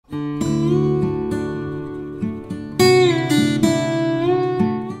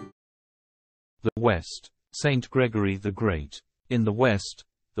West, Saint Gregory the Great. In the West,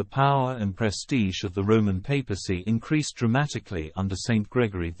 the power and prestige of the Roman papacy increased dramatically under Saint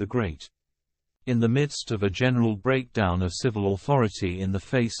Gregory the Great. In the midst of a general breakdown of civil authority in the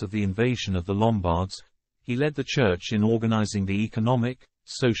face of the invasion of the Lombards, he led the Church in organizing the economic,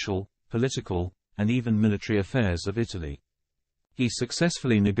 social, political, and even military affairs of Italy. He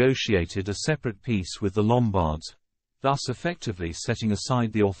successfully negotiated a separate peace with the Lombards, thus effectively setting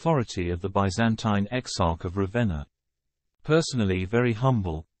aside the authority of the Byzantine Exarch of Ravenna. Personally very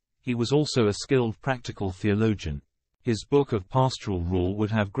humble, he was also a skilled practical theologian. His book of pastoral rule would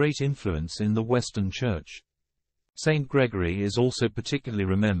have great influence in the Western Church. Saint Gregory is also particularly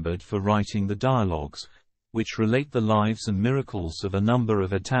remembered for writing the dialogues, which relate the lives and miracles of a number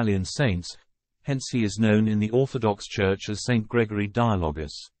of Italian saints, hence he is known in the Orthodox Church as Saint Gregory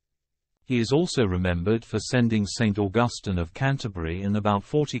Dialogus. He is also remembered for sending Saint Augustine of Canterbury and about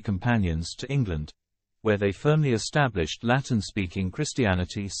 40 companions to England, where they firmly established Latin-speaking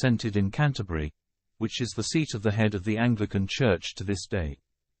Christianity centered in Canterbury, which is the seat of the head of the Anglican Church to this day.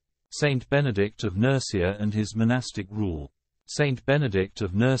 Saint Benedict of Nursia and his monastic rule. Saint Benedict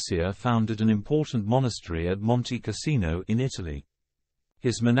of Nursia founded an important monastery at Monte Cassino in Italy.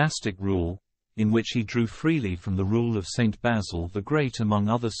 His monastic rule, in which he drew freely from the rule of Saint Basil the Great among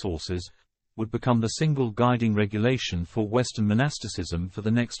other sources, would become the single guiding regulation for Western monasticism for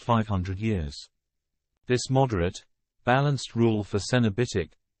the next 500 years. This moderate, balanced rule for cenobitic,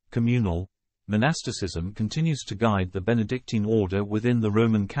 communal, monasticism continues to guide the Benedictine order within the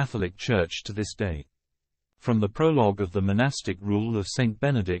Roman Catholic Church to this day. From the prologue of the monastic rule of Saint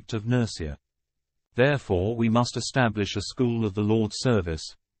Benedict of Nursia. Therefore we must establish a school of the Lord's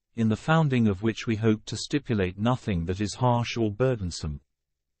service, in the founding of which we hope to stipulate nothing that is harsh or burdensome.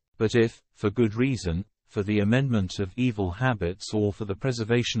 But if, for good reason, for the amendment of evil habits or for the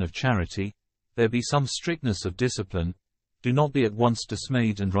preservation of charity, there be some strictness of discipline, do not be at once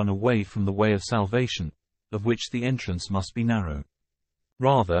dismayed and run away from the way of salvation, of which the entrance must be narrow.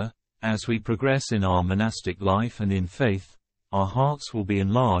 Rather, as we progress in our monastic life and in faith, our hearts will be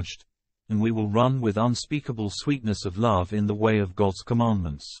enlarged, and we will run with unspeakable sweetness of love in the way of God's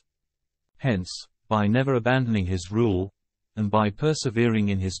commandments. Hence, by never abandoning his rule, and by persevering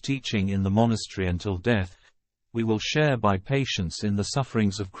in his teaching in the monastery until death, we will share by patience in the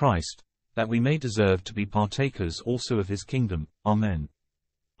sufferings of Christ, that we may deserve to be partakers also of his kingdom. Amen.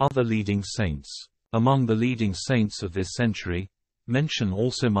 Other leading saints. Among the leading saints of this century, mention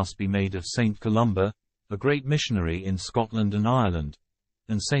also must be made of Saint Columba, a great missionary in Scotland and Ireland,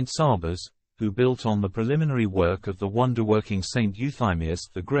 and Saint Sabas, who built on the preliminary work of the wonder-working Saint Euthymius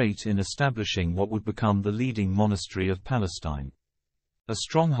the Great in establishing what would become the leading monastery of Palestine. A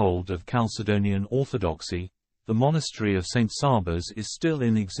stronghold of Chalcedonian orthodoxy, the monastery of Saint Sabas is still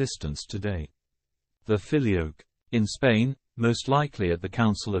in existence today. The Filioque. In Spain, most likely at the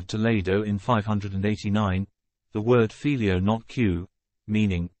Council of Toledo in 589, the word filio not Q,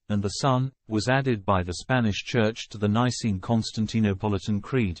 meaning, and the Son, was added by the Spanish Church to the Nicene Constantinopolitan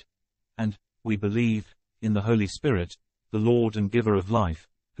Creed. And, we believe, in the Holy Spirit, the Lord and Giver of life,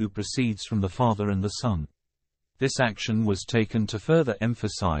 who proceeds from the Father and the Son. This action was taken to further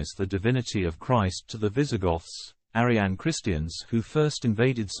emphasize the divinity of Christ to the Visigoths, Arian Christians who first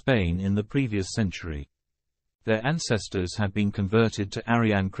invaded Spain in the previous century. Their ancestors had been converted to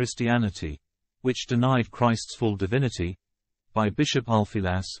Arian Christianity, which denied Christ's full divinity, by Bishop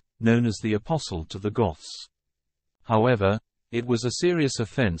Ulfilas, known as the Apostle to the Goths. However, it was a serious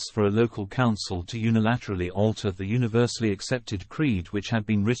offense for a local council to unilaterally alter the universally accepted creed which had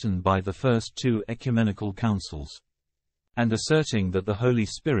been written by the first two ecumenical councils. And asserting that the Holy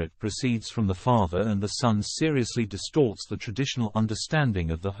Spirit proceeds from the Father and the Son seriously distorts the traditional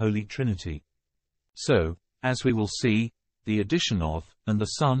understanding of the Holy Trinity. So, as we will see, the addition of, and the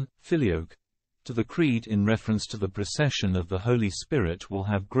Son, Filioque, to the creed in reference to the procession of the Holy Spirit will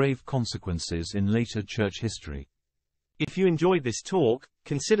have grave consequences in later church history. If you enjoyed this talk,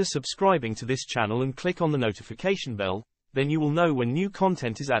 consider subscribing to this channel and click on the notification bell, then you will know when new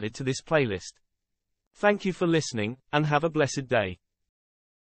content is added to this playlist. Thank you for listening, and have a blessed day.